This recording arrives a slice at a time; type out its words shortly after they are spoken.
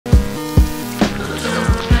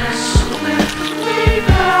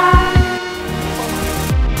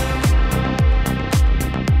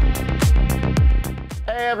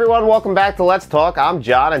everyone, welcome back to Let's Talk. I'm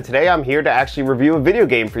John, and today I'm here to actually review a video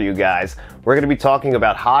game for you guys. We're going to be talking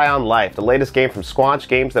about High on Life, the latest game from Squanch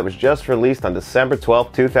Games that was just released on December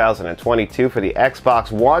 12, 2022 for the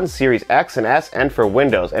Xbox One, Series X and S, and for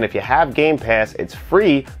Windows. And if you have Game Pass, it's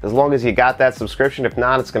free as long as you got that subscription. If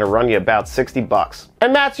not, it's going to run you about 60 bucks.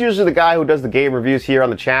 And Matt's usually the guy who does the game reviews here on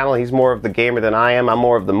the channel. He's more of the gamer than I am. I'm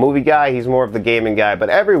more of the movie guy. He's more of the gaming guy. But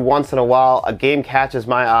every once in a while, a game catches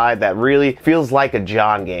my eye that really feels like a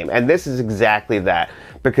John game. And this is exactly that.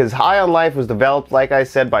 Because High on Life was developed, like I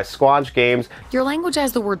said, by Squanch Games. Your language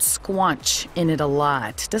has the word squanch in it a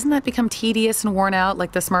lot. Doesn't that become tedious and worn out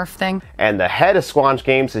like the Smurf thing? And the head of Squanch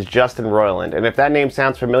Games is Justin Roiland. And if that name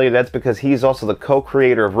sounds familiar, that's because he's also the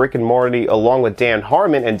co-creator of Rick and Morty along with Dan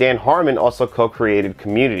Harmon, and Dan Harmon also co-created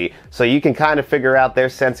Community. So you can kind of figure out their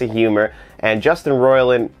sense of humor. And Justin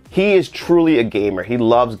Roiland, he is truly a gamer. He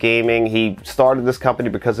loves gaming. He started this company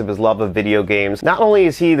because of his love of video games. Not only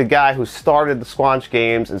is he the guy who started the Squanch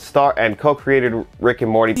Games and co-created Rick and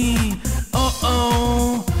Morty,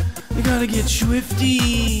 uh-oh, you gotta get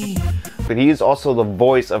swifty. but he is also the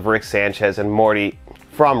voice of Rick Sanchez and Morty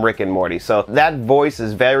from Rick and Morty. So that voice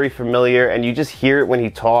is very familiar, and you just hear it when he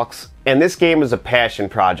talks. And this game is a passion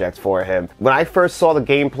project for him. When I first saw the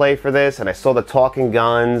gameplay for this, and I saw the talking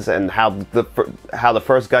guns, and how the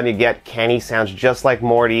first gun you get, Kenny, sounds just like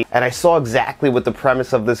Morty, and I saw exactly what the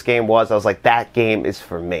premise of this game was, I was like, that game is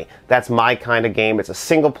for me. That's my kind of game. It's a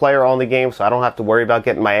single player only game, so I don't have to worry about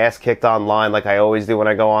getting my ass kicked online like I always do when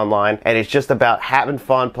I go online. And it's just about having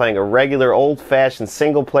fun, playing a regular old-fashioned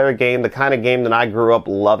single player game, the kind of game that I grew up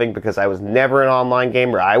loving because I was never an online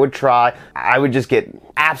gamer. I would try. I would just get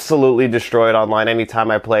absolutely destroyed online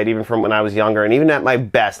anytime I played, even from when I was younger, and even at my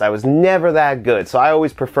best, I was never that good. So I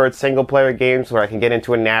always preferred single player games where I can get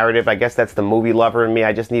into a narrative. I guess that's the movie lover in me.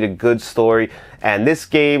 I just need a good story, and this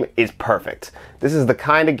game is perfect. This is the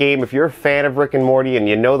kind of game, if you're a fan of Rick and Morty and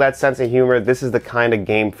you know that sense of humor, this is the kind of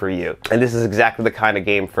game for you. And this is exactly the kind of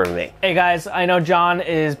game for me. Hey guys, I know John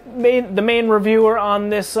is the main reviewer on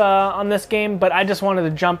this game, but I just wanted to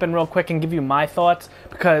jump in real quick and give you my thoughts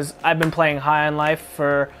because I've been playing High on Life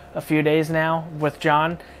for a few days now with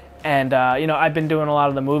John. And, you know, I've been doing a lot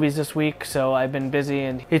of the movies this week, so I've been busy,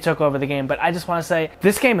 and he took over the game. But I just want to say,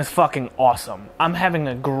 this game is fucking awesome. I'm having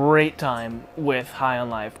a great time with High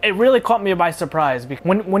on Life. It really caught me by surprise, because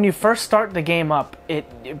when you first start the game up,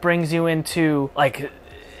 it brings you into, like,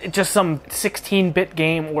 just some 16-bit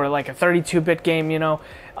game or, like, a 32-bit game, you know?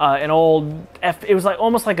 An old it was like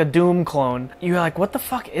almost like a Doom clone. You're like, what the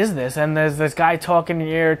fuck is this? And there's this guy talking in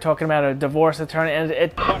your ear, talking about a divorce attorney, and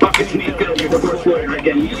it. You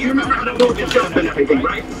remember how to move yourself and everything,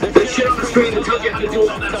 right? The shit on the screen that tells you how to do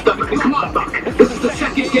all that stuff. I mean, come on, Buck. This is the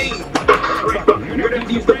second game. Right, Buck. You're gonna have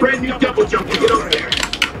to use the brand new double jump to get over there.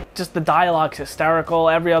 Just the dialogue's hysterical.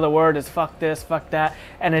 Every other word is fuck this, fuck that,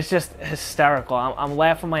 and it's just hysterical. I'm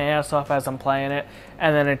laughing my ass off as I'm playing it,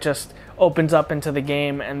 and then it just opens up into the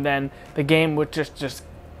game, and then the game with just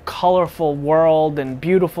colorful world and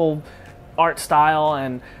beautiful art style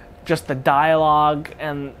and just the dialogue,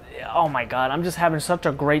 and oh my god, I'm just having such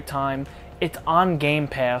a great time. It's on Game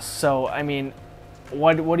Pass, so I mean,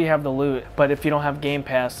 what do you have to lose? But if you don't have Game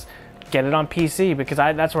Pass, get it on PC, because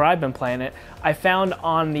that's where I've been playing it. I found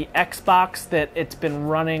on the Xbox that it's been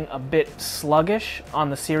running a bit sluggish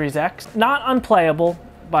on the Series X. Not unplayable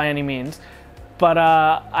by any means, but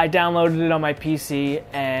I downloaded it on my PC,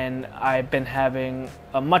 and I've been having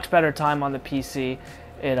a much better time on the PC.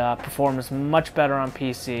 It performs much better on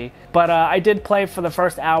PC. But I did play for the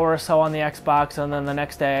first hour or so on the Xbox, and then the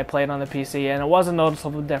next day I played on the PC, and it was a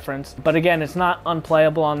noticeable difference. But again, it's not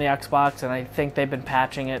unplayable on the Xbox, and I think they've been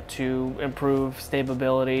patching it to improve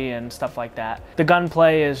stability and stuff like that. The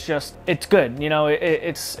gunplay is just, it's good. You know,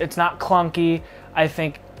 it's not clunky. I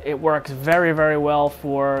think it works very, very well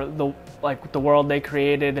for the world they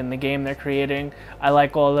created and the game they're creating. I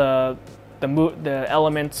like all the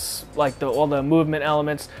elements, like all the movement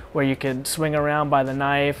elements where you could swing around by the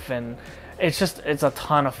knife, and it's a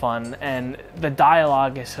ton of fun, and the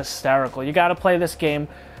dialogue is hysterical. You got to play this game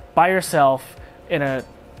by yourself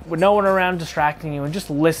with no one around distracting you, and just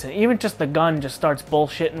listen. Even just the gun just starts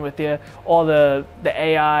bullshitting with you. All the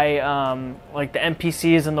AI, like the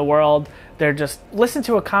NPCs in the world, they're just listen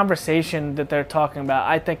to a conversation that they're talking about.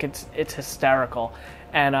 I think it's hysterical.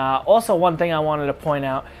 And also one thing I wanted to point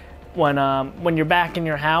out, when you're back in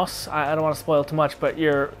your house, I don't want to spoil too much, but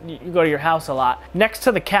you go to your house a lot. Next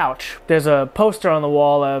to the couch, there's a poster on the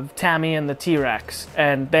wall of Tammy and the T-Rex,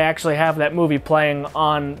 and they actually have that movie playing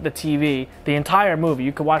on the TV. The entire movie,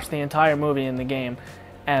 you could watch the entire movie in the game,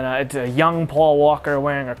 and it's a young Paul Walker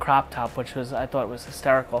wearing a crop top, which I thought was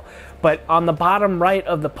hysterical. But on the bottom right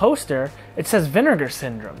of the poster, it says Vinegar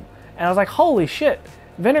Syndrome, and I was like, holy shit,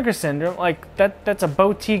 Vinegar Syndrome, like that's a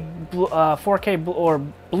boutique 4K or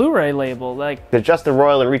Blu-ray label. Like, the Justin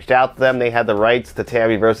Roiland reached out to them. They had the rights to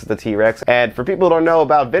Tammy versus the T-Rex. And for people who don't know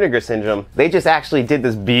about Vinegar Syndrome, they just actually did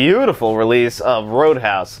this beautiful release of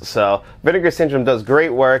Roadhouse. So Vinegar Syndrome does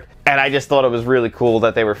great work, and I just thought it was really cool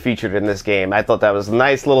that they were featured in this game. I thought that was a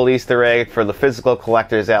nice little Easter egg for the physical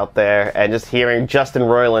collectors out there, and just hearing Justin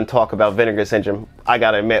Roiland talk about Vinegar Syndrome, I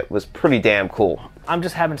gotta admit, was pretty damn cool. I'm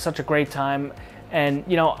just having such a great time. And,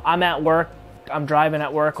 you know, I'm at work, I'm driving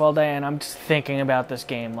at work all day, and I'm just thinking about this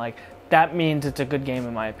game. Like, that means it's a good game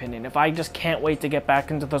in my opinion. If I just can't wait to get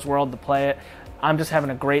back into this world to play it, I'm just having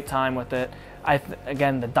a great time with it.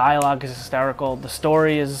 Again, the dialogue is hysterical. The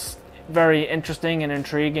story is very interesting and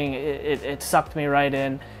intriguing. It sucked me right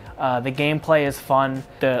in. The gameplay is fun.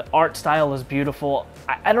 The art style is beautiful.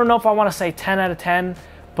 I don't know if I want to say 10 out of 10,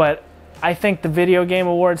 but I think the Video Game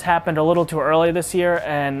Awards happened a little too early this year,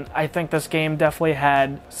 and I think this game definitely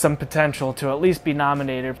had some potential to at least be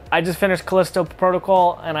nominated. I just finished Callisto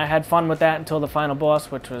Protocol, and I had fun with that until the final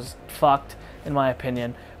boss, which was fucked, in my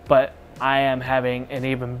opinion. But I am having an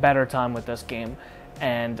even better time with this game,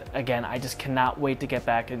 and again, I just cannot wait to get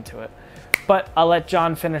back into it. But I'll let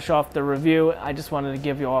John finish off the review. I just wanted to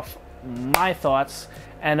give you off my thoughts.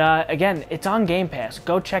 And again, it's on Game Pass.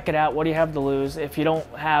 Go check it out. What do you have to lose? If you don't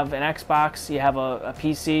have an Xbox, you have a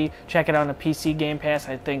PC, check it out on a PC Game Pass.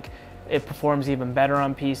 I think it performs even better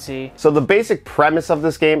on PC. So the basic premise of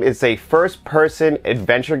this game is a first-person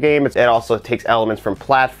adventure game. It also takes elements from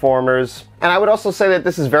platformers. And I would also say that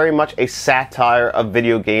this is very much a satire of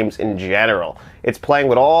video games in general. It's playing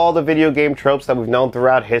with all the video game tropes that we've known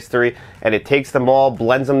throughout history, and it takes them all,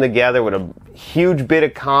 blends them together with a huge bit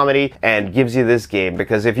of comedy, and gives you this game.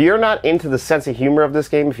 Because if you're not into the sense of humor of this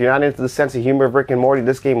game, if you're not into the sense of humor of Rick and Morty,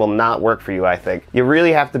 this game will not work for you, I think. You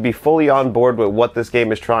really have to be fully on board with what this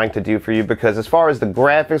game is trying to do for you, because as far as the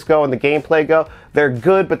graphics go and the gameplay go, they're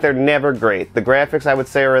good, but they're never great. The graphics, I would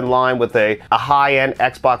say, are in line with a high-end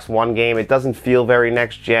Xbox One game. It doesn't feel very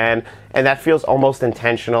next-gen, and that feels almost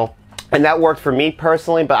intentional. And that worked for me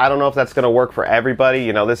personally, but I don't know if that's going to work for everybody.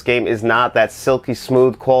 You know, this game is not that silky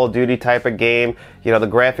smooth Call of Duty type of game. You know, the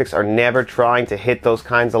graphics are never trying to hit those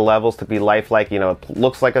kinds of levels to be lifelike. You know, it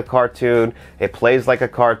looks like a cartoon, it plays like a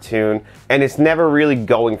cartoon, and it's never really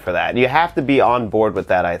going for that. You have to be on board with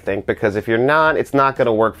that, I think, because if you're not, it's not going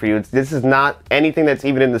to work for you. This is not anything that's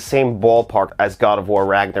even in the same ballpark as God of War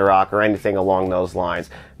Ragnarok or anything along those lines.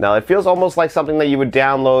 Now, it feels almost like something that you would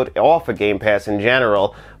download off of Game Pass in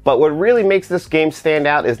general, but what really makes this game stand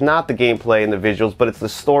out is not the gameplay and the visuals, but it's the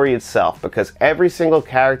story itself, because every single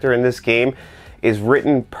character in this game is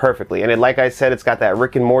written perfectly. And like I said, it's got that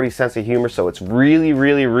Rick and Morty sense of humor, so it's really,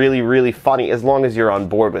 really, really, really funny as long as you're on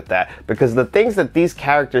board with that. Because the things that these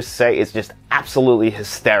characters say is just absolutely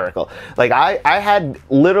hysterical. Like, I had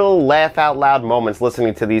little laugh out loud moments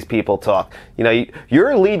listening to these people talk. You know,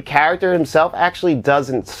 your lead character himself actually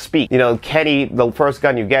doesn't speak. You know, Kenny, the first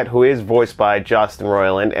gun you get, who is voiced by Justin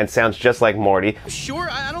Roiland and sounds just like Morty. Sure,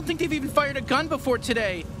 I don't think they've even fired a gun before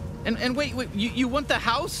today. And wait, you want the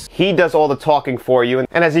house? He does all the talking for you,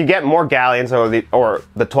 and as you get more galleons or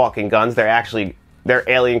the talking guns, they're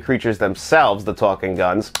alien creatures themselves, the talking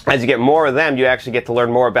guns. As you get more of them, you actually get to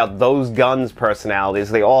learn more about those guns'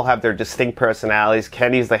 personalities. They all have their distinct personalities.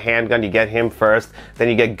 Kenny's the handgun, you get him first. Then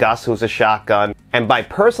you get Gus, who's a shotgun. And my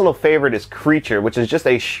personal favorite is Creature, which is just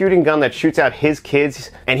a shooting gun that shoots out his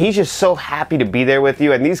kids. And he's just so happy to be there with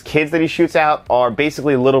you. And these kids that he shoots out are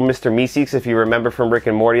basically little Mr. Meeseeks, if you remember from Rick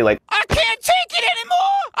and Morty. Like, I can't take it anymore!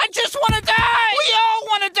 I just want to die! We all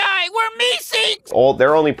want to die! We're Meeseeks!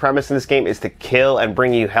 Their only premise in this game is to kill and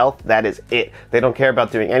bring you health. That is it. They don't care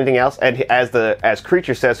about doing anything else. And as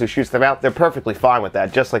Creature says, who shoots them out, they're perfectly fine with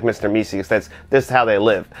that, just like Mr. Meeseeks. This is how they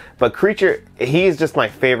live. But Creature, he is just my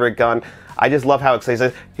favorite gun. I just love how it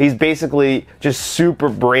says he's basically just super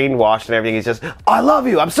brainwashed and everything. He's just, I love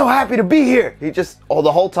you. I'm so happy to be here. He just,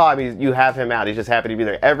 the whole time you have him out, he's just happy to be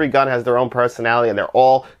there. Every gun has their own personality and they're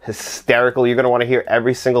all hysterical. You're going to want to hear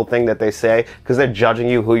every single thing that they say because they're judging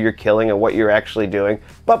you, who you're killing and what you're actually doing.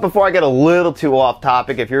 But before I get a little too off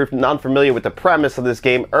topic, if you're unfamiliar with the premise of this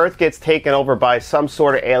game, Earth gets taken over by some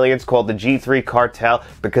sort of aliens called the G3 cartel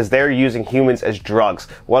because they're using humans as drugs.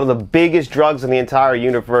 One of the biggest drugs in the entire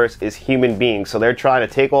universe is human beings. So they're trying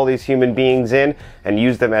to take all these human beings in and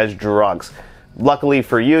use them as drugs. Luckily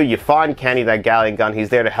for you, you find Kenny, that galleon gun. He's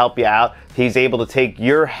there to help you out. He's able to take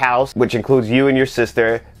your house, which includes you and your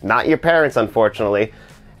sister, not your parents, unfortunately,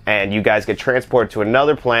 and you guys get transported to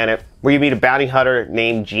another planet where you meet a bounty hunter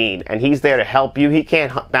named Gene, and he's there to help you. He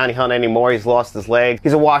can't bounty hunt anymore. He's lost his leg.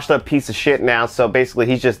 He's a washed up piece of shit now, so basically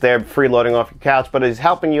he's just there freeloading off your couch, but he's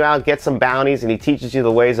helping you out, get some bounties, and he teaches you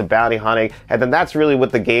the ways of bounty hunting, and then that's really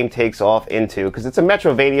what the game takes off into, because it's a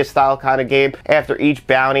Metrovania style kind of game. After each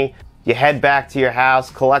bounty, you head back to your house,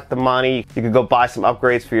 collect the money. You can go buy some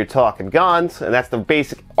upgrades for your talking guns, and that's the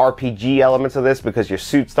basic RPG elements of this, because your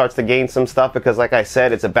suit starts to gain some stuff, because like I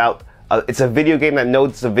said, it's a video game that knows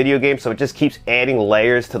it's a video game, so it just keeps adding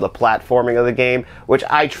layers to the platforming of the game, which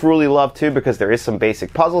I truly love too, because there is some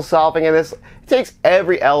basic puzzle solving in this. It takes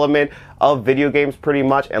every element of video games pretty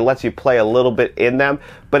much and lets you play a little bit in them,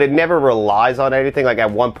 but it never relies on anything. Like at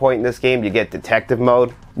one point in this game, you get detective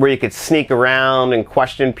mode, where you could sneak around and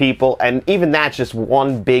question people, and even that's just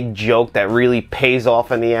one big joke that really pays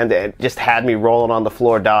off in the end and just had me rolling on the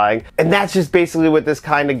floor dying. And that's just basically what this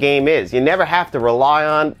kind of game is. You never have to rely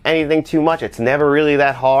on anything too much. It's never really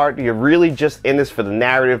that hard. You're really just in this for the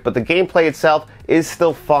narrative, but the gameplay itself is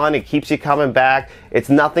still fun. It keeps you coming back. It's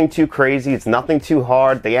nothing too crazy. It's nothing too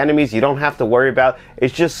hard. The enemies you don't have to worry about.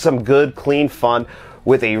 It's just some good, clean fun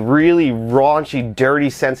with a really raunchy, dirty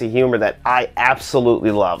sense of humor that I absolutely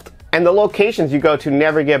loved. And the locations you go to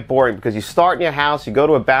never get boring, because you start in your house, you go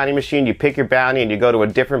to a bounty machine, you pick your bounty, and you go to a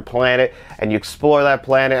different planet, and you explore that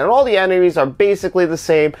planet, and all the enemies are basically the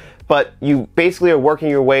same, but you basically are working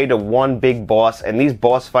your way to one big boss, and these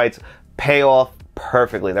boss fights pay off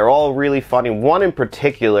perfectly. They're all really funny. One in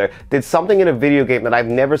particular did something in a video game that I've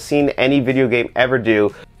never seen any video game ever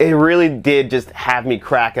do. It really did just have me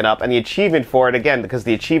cracking up, and the achievement for it, again, because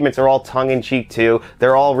the achievements are all tongue-in-cheek too,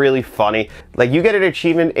 they're all really funny. Like, you get an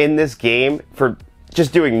achievement in this game for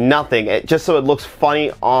just doing nothing, just so it looks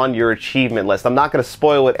funny on your achievement list. I'm not going to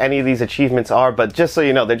spoil what any of these achievements are, but just so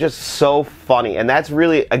you know, they're just so funny. And that's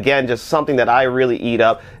really, again, just something that I really eat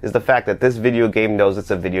up, is the fact that this video game knows it's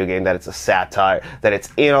a video game, that it's a satire, that it's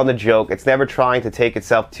in on the joke. It's never trying to take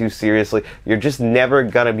itself too seriously. You're just never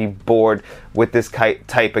going to be bored with this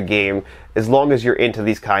type of game, as long as you're into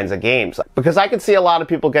these kinds of games. Because I can see a lot of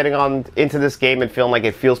people getting on into this game and feeling like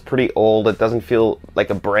it feels pretty old, it doesn't feel like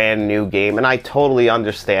a brand new game, and I totally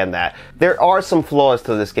understand that. There are some flaws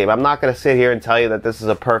to this game. I'm not going to sit here and tell you that this is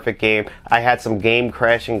a perfect game. I had some game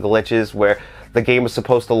crashing glitches where the game was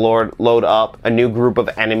supposed to load up a new group of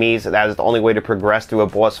enemies. That is the only way to progress through a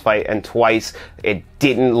boss fight, and twice it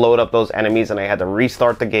didn't load up those enemies and I had to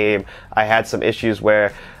restart the game. I had some issues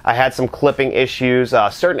where I had some clipping issues.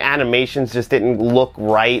 Certain animations just didn't look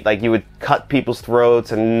right. Like, you would cut people's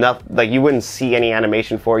throats and like you wouldn't see any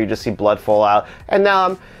animation for it. You just see blood fall out.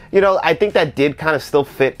 And you know, I think that did kind of still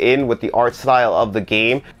fit in with the art style of the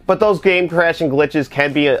game. But those game crashing glitches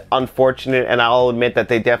can be unfortunate, and I'll admit that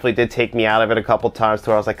they definitely did take me out of it a couple times,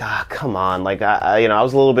 where I was like, come on. Like, you know, I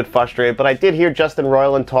was a little bit frustrated. But I did hear Justin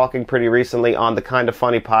Roiland talking pretty recently on the Kinda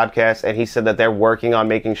Funny podcast, and he said that they're working on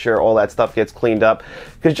making sure all that stuff gets cleaned up.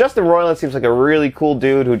 Because Justin Roiland seems like a really cool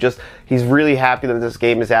dude who he's really happy that this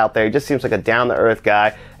game is out there. He just seems like a down-to-earth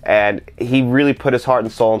guy. And he really put his heart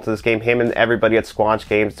and soul into this game, him and everybody at Squanch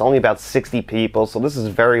Games. It's only about 60 people, so this is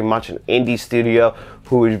very much an indie studio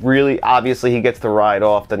who is really, obviously he gets to ride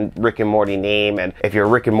off the Rick and Morty name, and if you're a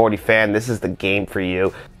Rick and Morty fan, this is the game for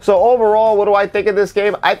you. So overall, what do I think of this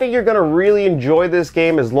game? I think you're going to really enjoy this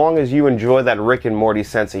game as long as you enjoy that Rick and Morty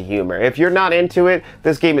sense of humor. If you're not into it,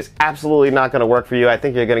 this game is absolutely not going to work for you. I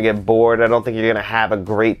think you're going to get bored. I don't think you're going to have a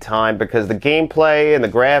great time, because the gameplay and the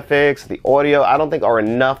graphics, the audio, I don't think are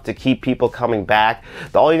enough to keep people coming back.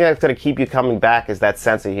 The only thing that's going to keep you coming back is that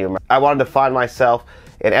sense of humor. I wanted to find myself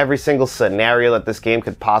in every single scenario that this game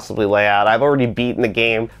could possibly lay out. I've already beaten the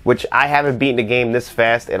game, which I haven't beaten a game this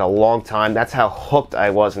fast in a long time. That's how hooked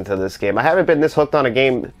I was into this game. I haven't been this hooked on a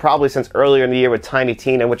game probably since earlier in the year with Tiny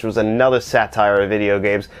Tina, which was another satire of video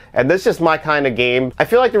games. And this is just my kind of game. I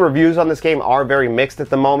feel like the reviews on this game are very mixed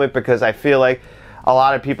at the moment, because I feel like a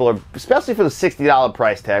lot of people are, especially for the $60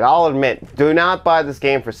 price tag. I'll admit, do not buy this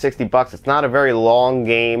game for 60 bucks. It's not a very long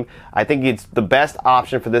game. I think it's the best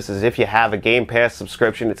option for this is if you have a Game Pass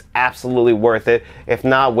subscription. It's absolutely worth it. If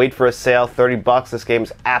not, wait for a sale, 30 bucks. This game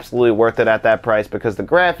is absolutely worth it at that price, because the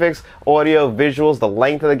graphics, audio, visuals, the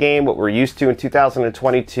length of the game, what we're used to in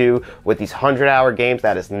 2022 with these 100-hour games,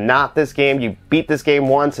 that is not this game. You beat this game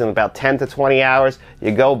once in about 10 to 20 hours.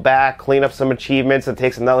 You go back, clean up some achievements. It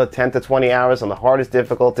takes another 10 to 20 hours on the hardest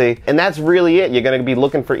difficulty. And that's really it. You're going to be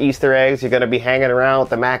looking for Easter eggs. You're going to be hanging around with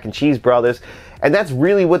the Mac and Cheese brothers. And that's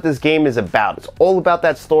really what this game is about. It's all about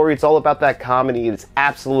that story. It's all about that comedy. It's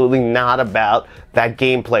absolutely not about that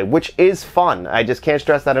gameplay, which is fun. I just can't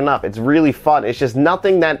stress that enough. It's really fun. It's just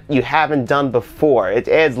nothing that you haven't done before. It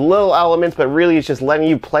adds little elements, but really it's just letting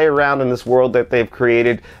you play around in this world that they've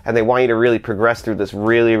created, and they want you to really progress through this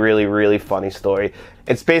really funny story.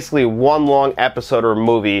 It's basically one long episode or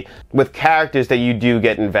movie with characters that you do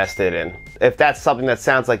get invested in. If that's something that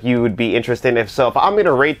sounds like you would be interested in, if I'm going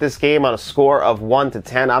to rate this game on a score of 1 to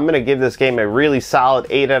 10, I'm going to give this game a really solid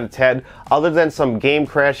 8 out of 10, other than some game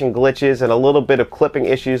crashing glitches and a little bit of clipping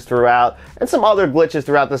issues throughout, and some other glitches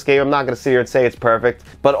throughout this game. I'm not going to sit here and say it's perfect,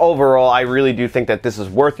 but overall, I really do think that this is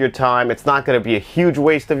worth your time. It's not going to be a huge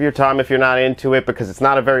waste of your time if you're not into it, because it's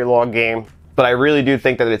not a very long game. But I really do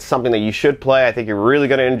think that it's something that you should play. I think you're really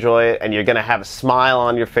going to enjoy it, and you're going to have a smile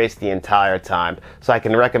on your face the entire time. So I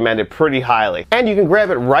can recommend it pretty highly. And you can grab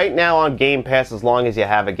it right now on Game Pass as long as you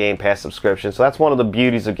have a Game Pass subscription. So that's one of the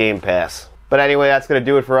beauties of Game Pass. But anyway, that's going to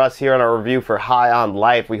do it for us here on our review for High on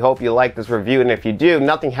Life. We hope you like this review, and if you do,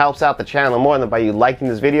 nothing helps out the channel more than by you liking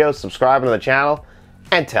this video, subscribing to the channel,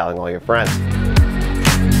 and telling all your friends.